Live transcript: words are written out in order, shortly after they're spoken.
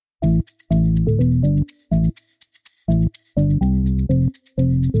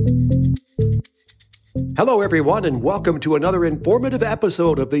Hello, everyone, and welcome to another informative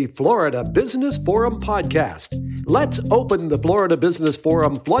episode of the Florida Business Forum podcast. Let's open the Florida Business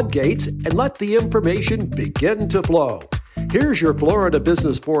Forum floodgates and let the information begin to flow. Here's your Florida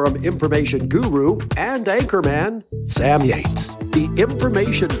Business Forum information guru and anchorman, Sam Yates. The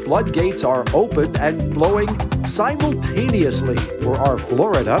information floodgates are open and flowing simultaneously for our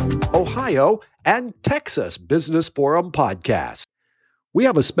Florida, Ohio, and Texas Business Forum podcast. We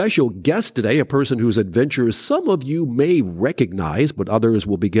have a special guest today, a person whose adventures some of you may recognize, but others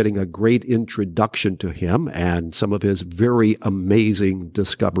will be getting a great introduction to him and some of his very amazing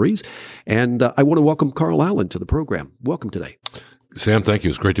discoveries. And I want to welcome Carl Allen to the program. Welcome today. Sam, thank you.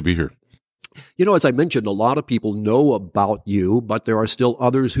 It's great to be here. You know, as I mentioned, a lot of people know about you, but there are still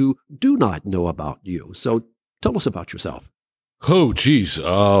others who do not know about you. So tell us about yourself. Oh, geez.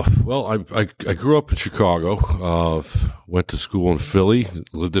 Well, I grew up in Chicago, went to school in Philly,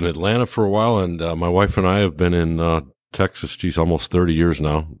 lived in Atlanta for a while, and my wife and I have been in Texas, almost 30 years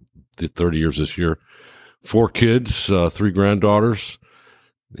now, 30 years this year. 4 kids, 3 granddaughters,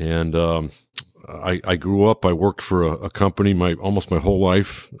 and I grew up, I worked for a company almost my whole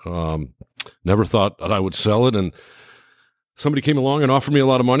life, never thought that I would sell it, and somebody came along and offered me a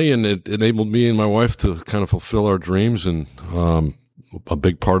lot of money, and it enabled me and my wife to kind of fulfill our dreams. And a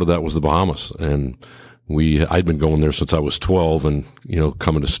big part of that was the Bahamas. And I'd been going there since I was 12, and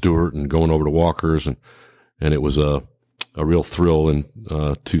coming to Stewart and going over to Walker's, and it was a real thrill in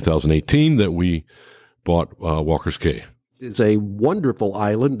 2018 that we bought Walker's Cay. It's a wonderful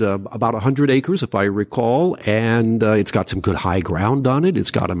island, about 100 acres, if I recall, and it's got some good high ground on it.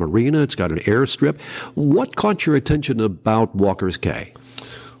 It's got a marina. It's got an airstrip. What caught your attention about Walker's Cay?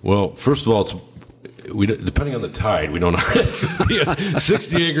 Well, first of all, depending on the tide, we don't know.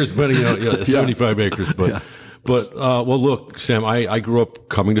 60 acres, but 75 acres. But well, look, Sam, I grew up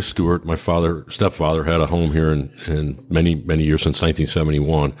coming to Stewart. My stepfather had a home here in many, many years, since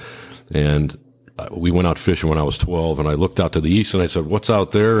 1971, and we went out fishing when I was 12, and I looked out to the east and I said, "What's out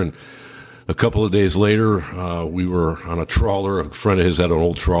there?" And a couple of days later, we were on a trawler. A friend of his had an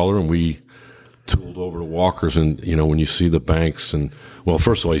old trawler, and we tooled over to Walker's. And when you see the banks, and well,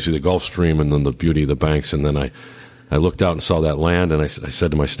 first of all, you see the Gulf Stream, and then the beauty of the banks. And then I looked out and saw that land, and I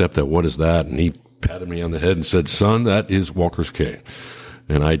said to my stepdad, "What is that?" And he patted me on the head and said, "Son, that is Walker's Cay."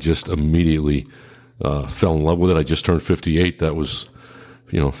 And I just immediately fell in love with it. I just turned 58. That was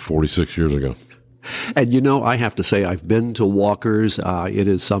 46 years ago. And I have to say, I've been to Walker's. It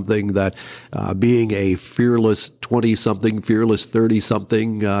is something that, being a fearless 20-something, fearless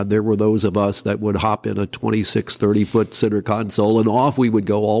 30-something, there were those of us that would hop in a 26, 30-foot center console, and off we would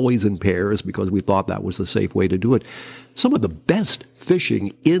go, always in pairs, because we thought that was the safe way to do it. Some of the best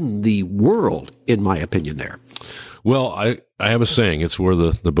fishing in the world, in my opinion, there. Well, I have a saying. It's where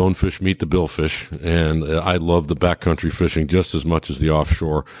the bonefish meet the billfish, and I love the backcountry fishing just as much as the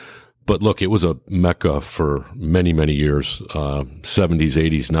offshore. But look, it was a mecca for many, many years, 70s,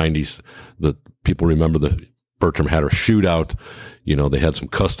 80s, 90s. The people remember the Bertram Hatter shootout. They had some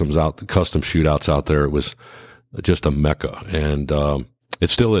custom shootouts out there. It was just a mecca, and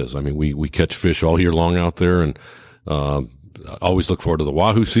it still is. I mean, we catch fish all year long out there, and I always look forward to the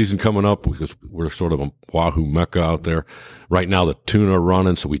wahoo season coming up, because we're sort of a wahoo mecca out there. Right now, the tuna are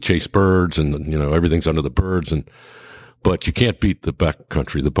running, so we chase birds, and everything's under the birds, but you can't beat the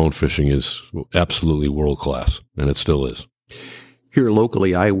backcountry. The bone fishing is absolutely world class, and it still is. Here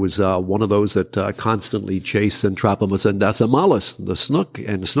locally, I was one of those that constantly chase Centropomus and Decimalis, the snook,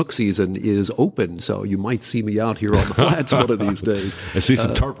 and snook season is open, so you might see me out here on the flats one of these days. I see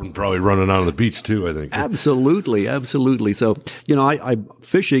some tarpon probably running out on the beach too, I think. Absolutely. So, I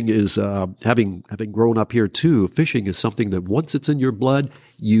fishing is, having grown up here too, fishing is something that once it's in your blood,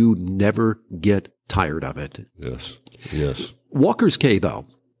 you never get tired of it. Yes. Walker's Cay, though.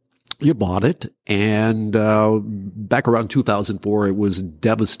 You bought it, and back around 2004, it was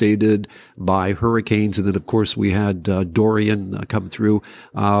devastated by hurricanes, and then, of course, we had Dorian come through.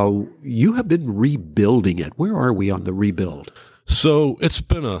 You have been rebuilding it. Where are we on the rebuild? So it's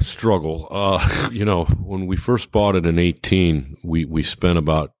been a struggle. When we first bought it in 2018, we spent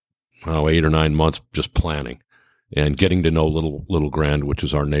about 8 or 9 months just planning and getting to know Little Grand, which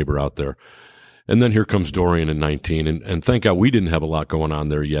is our neighbor out there. And then here comes Dorian in 19, and thank God we didn't have a lot going on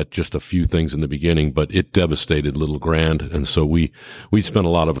there yet, just a few things in the beginning, but it devastated Little Grand, and so we spent a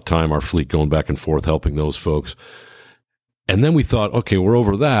lot of time, our fleet, going back and forth helping those folks. And then we thought, okay, we're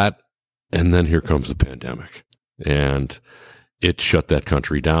over that, and then here comes the pandemic, and it shut that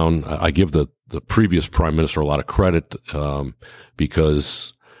country down. I give the previous prime minister a lot of credit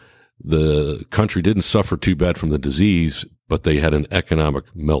because the country didn't suffer too bad from the disease, but they had an economic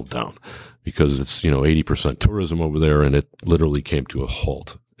meltdown because it's, 80% tourism over there, and it literally came to a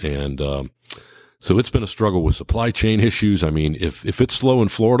halt. And so it's been a struggle with supply chain issues. I mean, if it's slow in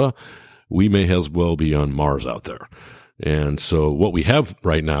Florida, we may as well be on Mars out there. And so what we have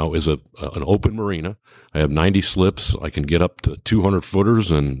right now is an open marina. I have 90 slips. I can get up to 200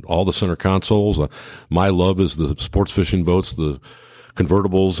 footers and all the center consoles. My love is the sports fishing boats, the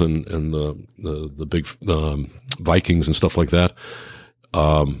convertibles and the big Vikings and stuff like that.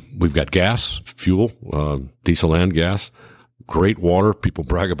 We've got gas, fuel, diesel and gas, great water. People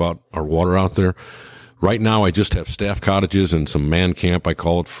brag about our water out there. Right now, I just have staff cottages and some man camp, I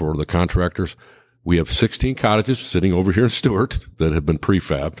call it, for the contractors. We have 16 cottages sitting over here in Stewart that have been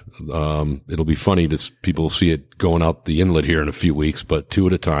prefabbed. It'll be funny to people see it going out the inlet here in a few weeks, but 2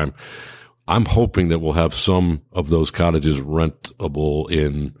 at a time. I'm hoping that we'll have some of those cottages rentable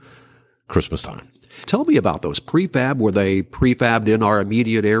in Christmas time. Tell me about those prefab. Were they prefabbed in our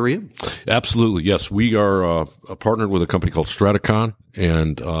immediate area? Absolutely, yes. We are partnered with a company called Straticon,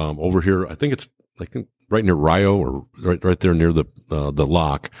 and over here, I think it's right near Rio or right there near the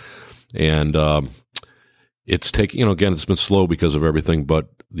lock. And it's taking, again, it's been slow because of everything, but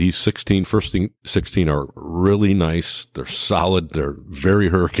these first 16 are really nice. They're solid. They're very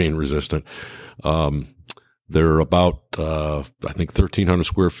hurricane resistant. They're about, I think 1,300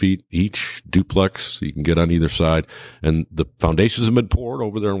 square feet each, duplex. You can get on either side. And the foundations have been poured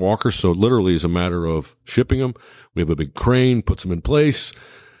over there in Walker. So literally it's a matter of shipping them. We have a big crane, puts them in place,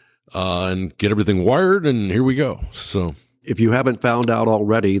 and get everything wired. And here we go. So, if you haven't found out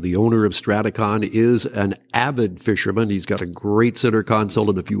already, the owner of Straticon is an avid fisherman. He's got a great center console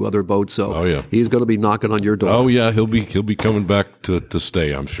and a few other boats, so he's going to be knocking on your door. Oh yeah, he'll be coming back to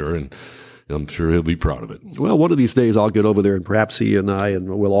stay, I'm sure, and I'm sure he'll be proud of it. Well, one of these days I'll get over there, and perhaps he and I,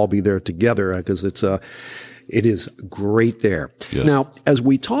 and we'll all be there together because it is great there. Yes. Now, as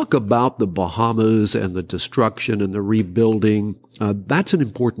we talk about the Bahamas and the destruction and the rebuilding, that's an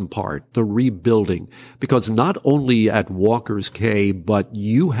important part, the rebuilding, because not only at Walker's Cay, but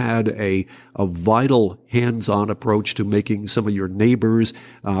you had a vital hands-on approach to making some of your neighbors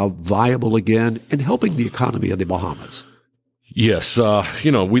viable again and helping the economy of the Bahamas. Yes,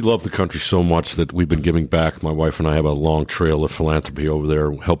 we love the country so much that we've been giving back. My wife and I have a long trail of philanthropy over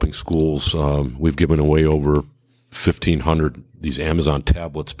there, helping schools. We've given away over 1,500 these Amazon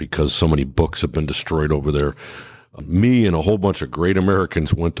tablets because so many books have been destroyed over there. Me and a whole bunch of great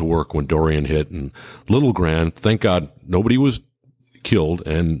Americans went to work when Dorian hit, and Little Grand, thank God, nobody was killed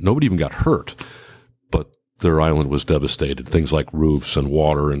and nobody even got hurt, but their island was devastated. Things like roofs and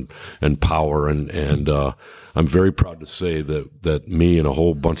water and power and I'm very proud to say that me and a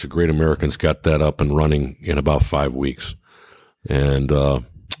whole bunch of great Americans got that up and running in about 5 weeks. And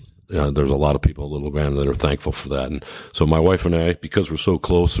there's a lot of people at Little Grand that are thankful for that. And so my wife and I, because we're so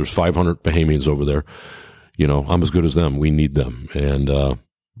close, there's 500 Bahamians over there. I'm as good as them. We need them. And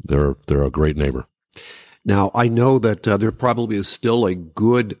they're a great neighbor. Now, I know that there probably is still a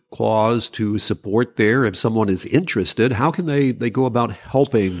good cause to support there. If someone is interested, how can they go about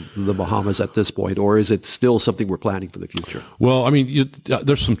helping the Bahamas at this point? Or is it still something we're planning for the future? Well, I mean,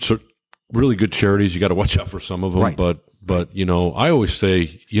 there's some really good charities. You got to watch out for some of them. Right. But I always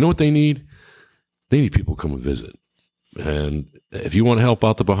say, you know what they need? They need people to come and visit. And if you want to help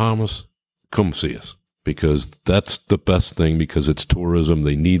out the Bahamas, come see us, because that's the best thing, because it's tourism.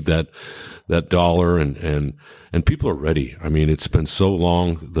 They need that dollar, and people are ready. I mean, it's been so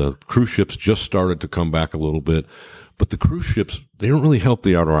long. The cruise ships just started to come back a little bit, but the cruise ships, they don't really help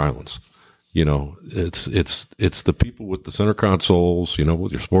the outer islands. It's the people with the center consoles,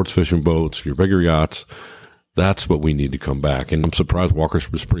 with your sports fishing boats, your bigger yachts. That's what we need to come back. And I'm surprised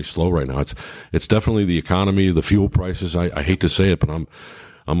Walker's was pretty slow right now. It's definitely the economy, the fuel prices. I hate to say it, but I'm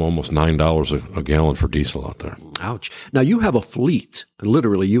almost $9 a gallon for diesel out there. Ouch. Now, you have a fleet.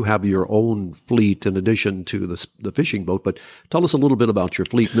 Literally, you have your own fleet in addition to the fishing boat. But tell us a little bit about your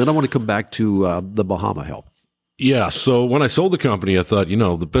fleet. And then I want to come back to the Bahama help. Yeah. So when I sold the company, I thought,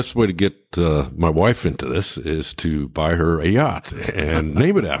 the best way to get my wife into this is to buy her a yacht and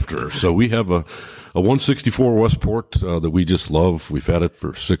name it after her. So we have a 164 Westport that we just love. We've had it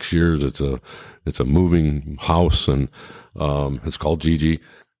for 6 years. It's a moving house, and it's called Gigi.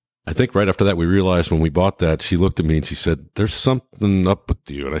 I think right after that, we realized when we bought that, she looked at me and she said, "There's something up with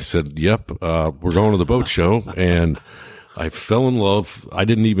you." And I said, "Yep, we're going to the boat show." And I fell in love. I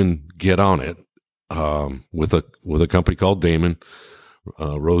didn't even get on it with a company called Damon.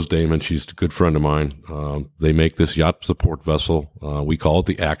 Rose Damon, she's a good friend of mine. They make this yacht support vessel. We call it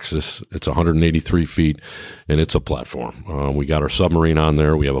the Axis. It's 183 feet, and it's a platform. We got our submarine on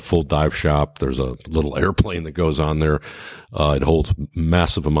there. We have a full dive shop. There's a little airplane that goes on there. It holds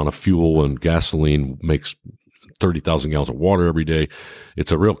massive amount of fuel and gasoline, makes 30,000 gallons of water every day.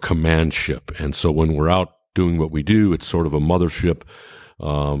 It's a real command ship. And so when we're out doing what we do, it's sort of a mothership.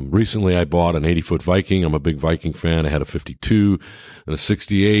 Recently I bought an 80-foot Viking. I'm a big Viking fan. I had a 52 and a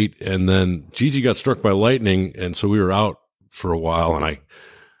 68. And then Gigi got struck by lightning. And so we were out for a while, and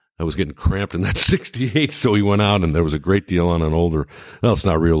I was getting cramped in that 68. So we went out, and there was a great deal on an older, no, it's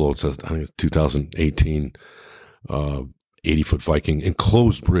not real old. I think it's 2018, 80-foot Viking,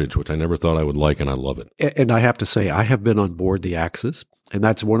 enclosed bridge, which I never thought I would like, and I love it. And I have to say, I have been on board the Axis, and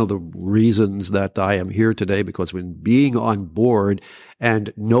that's one of the reasons that I am here today, because when being on board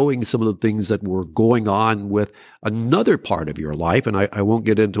and knowing some of the things that were going on with another part of your life, and I won't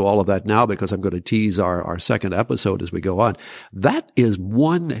get into all of that now because I'm going to tease our second episode as we go on, that is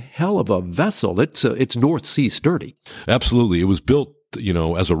one hell of a vessel. It's North Sea sturdy. Absolutely. It was built,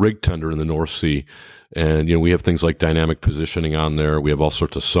 as a rig tender in the North Sea. And, we have things like dynamic positioning on there. We have all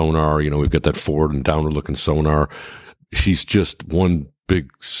sorts of sonar. We've got that forward and downward looking sonar. She's just one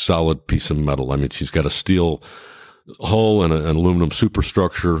big solid piece of metal. I mean, she's got a steel hull and an aluminum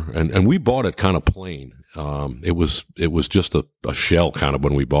superstructure. And we bought it kind of plain. It was just a shell kind of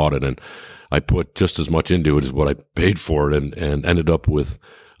when we bought it. And I put just as much into it as what I paid for it, and ended up with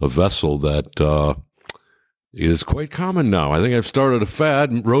a vessel that, is quite common now. I think I've started a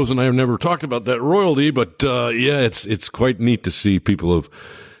fad. Rose and I have never talked about that royalty, but it's quite neat to see people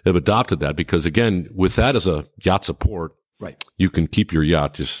have adopted that, because again, with that as a yacht support, right, you can keep your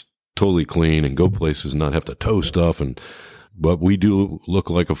yacht just totally clean and go places and not have to tow stuff. But we do look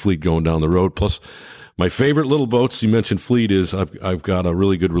like a fleet going down the road. Plus, my favorite little boats, you mentioned fleet, is I've got a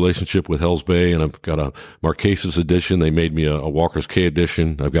really good relationship with Hell's Bay, and I've got a Marquesas edition. They made me a Walker's Cay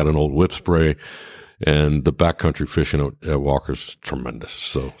edition. I've got an old Whip Spray. And the backcountry fishing at Walker's tremendous.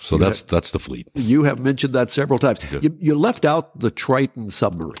 So that's the fleet. You have mentioned that several times. You left out the Triton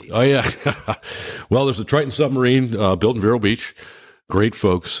submarine. Oh, yeah. Well, there's the Triton submarine built in Vero Beach. Great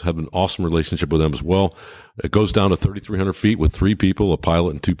folks. Have an awesome relationship with them as well. It goes down to 3,300 feet with 3 people, a pilot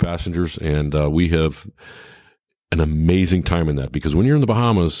and 2 passengers. And we have an amazing time in that, because when you're in the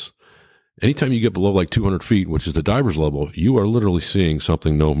Bahamas, anytime you get below like 200 feet, which is the diver's level, you are literally seeing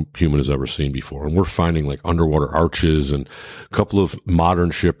something no human has ever seen before. And we're finding like underwater arches and a couple of modern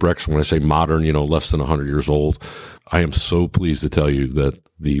shipwrecks. When I say modern, less than 100 years old. I am so pleased to tell you that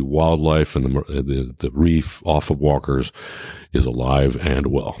the wildlife and the reef off of Walker's is alive and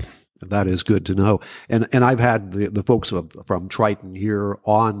well. That is good to know. And I've had the folks from Triton here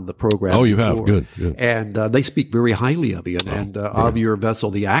on the program. Oh, you before, have? Good. And they speak very highly of you and of your vessel,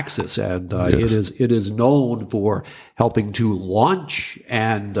 the Axis. And yes. it is known for helping to launch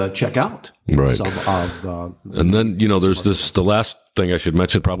and check out right. some of and then, there's the last thing I should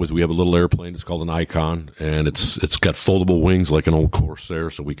mention probably is we have a little airplane. It's called an Icon, and it's got foldable wings like an old Corsair,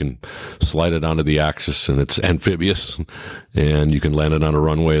 so we can slide it onto the Axis, and it's amphibious, and you can land it on a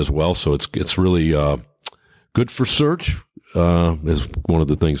runway as well. So it's really good for search. Is one of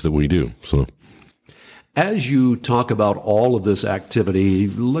the things that we do. So, as you talk about all of this activity,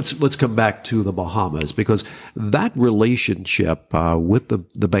 let's come back to the Bahamas, because that relationship with the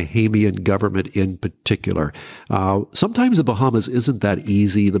Bahamian government in particular, sometimes the Bahamas isn't that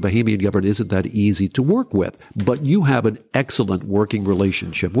easy. The Bahamian government isn't that easy to work with, but you have an excellent working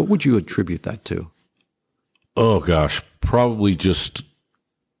relationship. What would you attribute that to? Oh gosh, probably just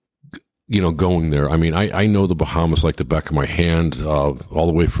going there. I mean, I know the Bahamas like the back of my hand, all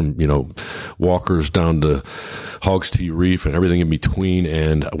the way from, Walker's down to Hogs Tea Reef and everything in between.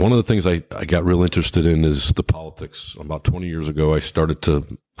 And one of the things I got real interested in is the politics. About 20 years ago, I started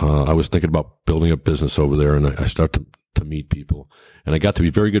I was thinking about building a business over there, and I started to meet people. And I got to be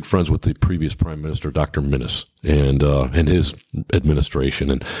very good friends with the previous Prime Minister, Dr. Minnis, and his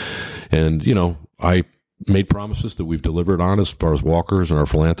administration. And I made promises that we've delivered on as far as Walker's and our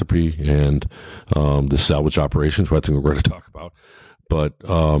philanthropy and the salvage operations, which I think we're going to talk about. But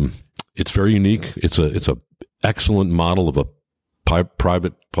it's very unique. It's a excellent model of a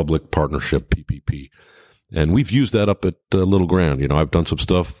private-public partnership, PPP. And we've used that up at Little Grand. I've done some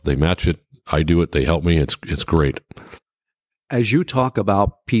stuff. They match it. I do it. They help me. It's great. As you talk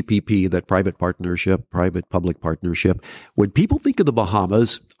about PPP, that private-public partnership, when people think of the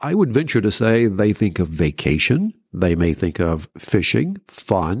Bahamas, I would venture to say they think of vacation. They may think of fishing,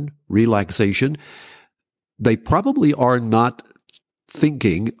 fun, relaxation. They probably are not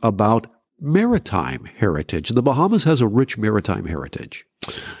thinking about maritime heritage. The Bahamas has a rich maritime heritage.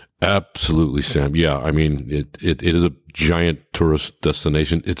 Absolutely, Sam. Yeah, I mean, it is a giant tourist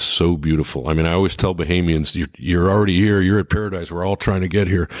destination. It's so beautiful. I mean, I always tell Bahamians, you're already here. You're at paradise. We're all trying to get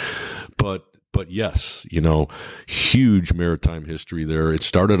here. But yes, huge maritime history there. It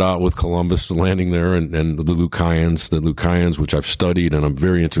started out with Columbus landing there and the Lucayans, which I've studied and I'm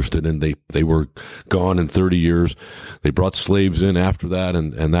very interested in. They were gone in 30 years. They brought slaves in after that.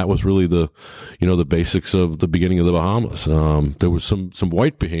 And that was really the basics of the beginning of the Bahamas. There was some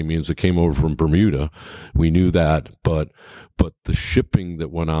white Bahamians that came over from Bermuda. We knew that, but the shipping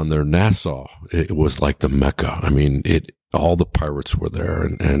that went on there, Nassau, it was like the Mecca. I mean, all the pirates were there,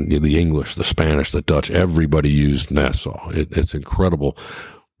 and the English, the Spanish, the Dutch, everybody used Nassau. It's incredible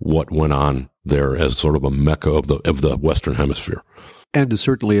what went on there as sort of a Mecca of the Western Hemisphere. And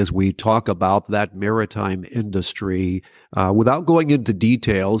certainly as we talk about that maritime industry, without going into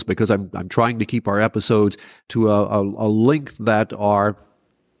details, because I'm trying to keep our episodes to a length that our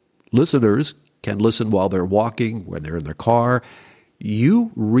listeners can listen while they're walking, when they're in their car.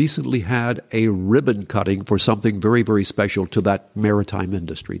 You recently had a ribbon cutting for something very, very special to that maritime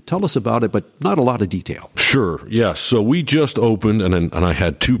industry. Tell us about it, but not a lot of detail. Sure. Yeah. So we just opened, and I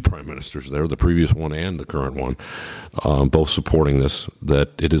had two prime ministers there, the previous one and the current one, both supporting this, that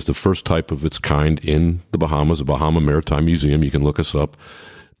it is the first type of its kind in the Bahamas, a Bahama Maritime Museum. You can look us up.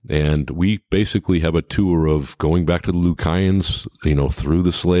 And we basically have a tour of going back to the Lucayans, through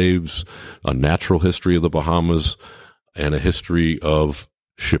the slaves, a natural history of the Bahamas, and a history of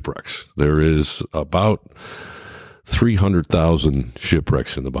shipwrecks. There is about 300,000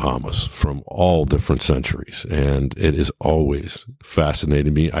 shipwrecks in the Bahamas from all different centuries, and it is always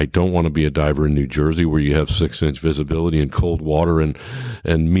fascinating me. I don't want to be a diver in New Jersey where you have 6-inch visibility and cold water and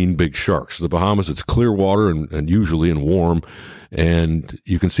mean big sharks. The Bahamas, it's clear water and usually and warm, and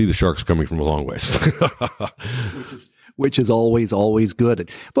you can see the sharks coming from a long ways. Which is always good.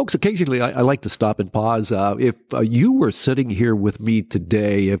 And folks, occasionally I like to stop and pause. If you were sitting here with me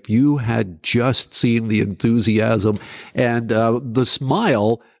today, if you had just seen the enthusiasm and the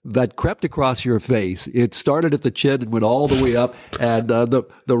smile that crept across your face, it started at the chin and went all the way up, and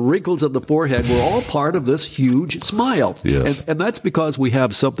the wrinkles on the forehead were all part of this huge smile. Yes. And that's because we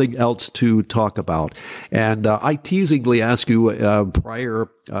have something else to talk about. And I teasingly asked you prior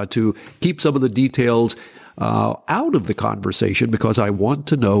to keep some of the details out of the conversation because I want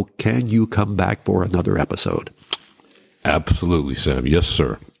to know, can you come back for another episode? Absolutely, Sam. Yes,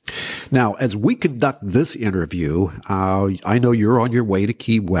 sir. Now, as we conduct this interview, I know you're on your way to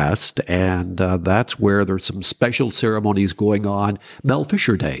Key West, and that's where there's some special ceremonies going on, Mel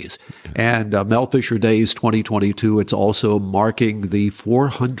Fisher Days. And Mel Fisher Days 2022, it's also marking the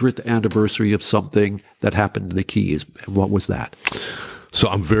 400th anniversary of something that happened in the Keys. And what was that? So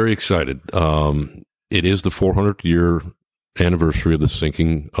I'm very excited. It is the 400th year anniversary of the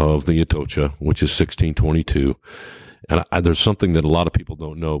sinking of the Etocha, which is 1622. And there's something that a lot of people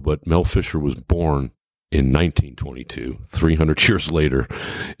don't know, but Mel Fisher was born in 1922, 300 years later.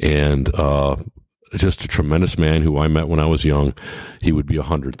 And just a tremendous man who I met when I was young. He would be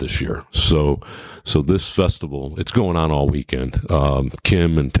 100 this year. So this festival, it's going on all weekend.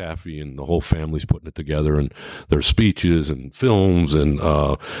 Kim and Taffy and the whole family's putting it together, and there's speeches and films and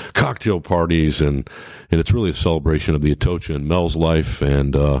cocktail parties, and it's really a celebration of the Etocha and Mel's life,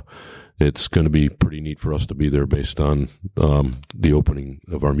 and it's going to be pretty neat for us to be there based on the opening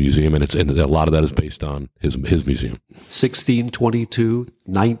of our museum, and a lot of that is based on his museum. 1622,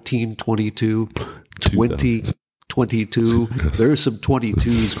 1922, 2022. There's some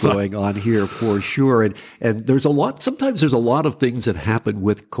 22s going on here for sure. And there's sometimes there's a lot of things that happen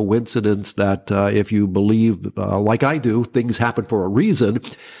with coincidence that if you believe, like I do, things happen for a reason.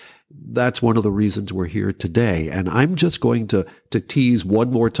 That's one of the reasons we're here today. And I'm just going to tease one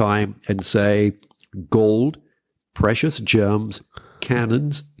more time and say gold, precious gems,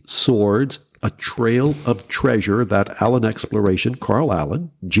 cannons, swords, a trail of treasure that Allen Exploration, Carl Allen,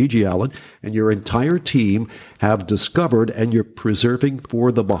 Gigi Allen, and your entire team have discovered, and you're preserving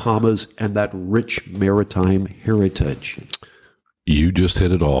for the Bahamas and that rich maritime heritage. You just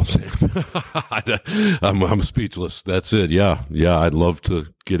hit it all, Sam. I'm speechless. That's it. Yeah. I'd love to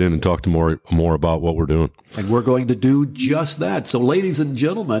get in and talk to more about what we're doing. And we're going to do just that. So, ladies and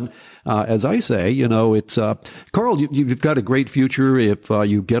gentlemen, as I say, it's Carl. You've got a great future. If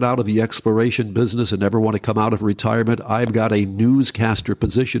you get out of the exploration business and ever want to come out of retirement, I've got a newscaster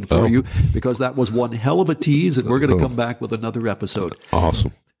position for you, because that was one hell of a tease, and we're going to come back with another episode.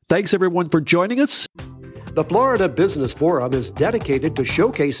 Awesome. Thanks, everyone, for joining us. The Florida Business Forum is dedicated to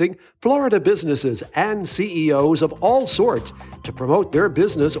showcasing Florida businesses and CEOs of all sorts to promote their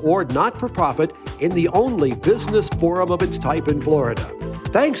business or not-for-profit in the only business forum of its type in Florida.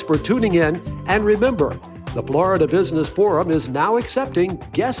 Thanks for tuning in, and remember, the Florida Business Forum is now accepting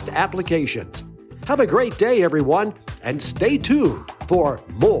guest applications. Have a great day, everyone, and stay tuned for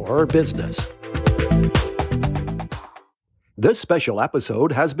more business. This special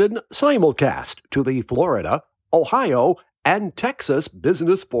episode has been simulcast to the Florida, Ohio, and Texas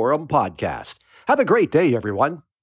Business Forum podcast. Have a great day, everyone.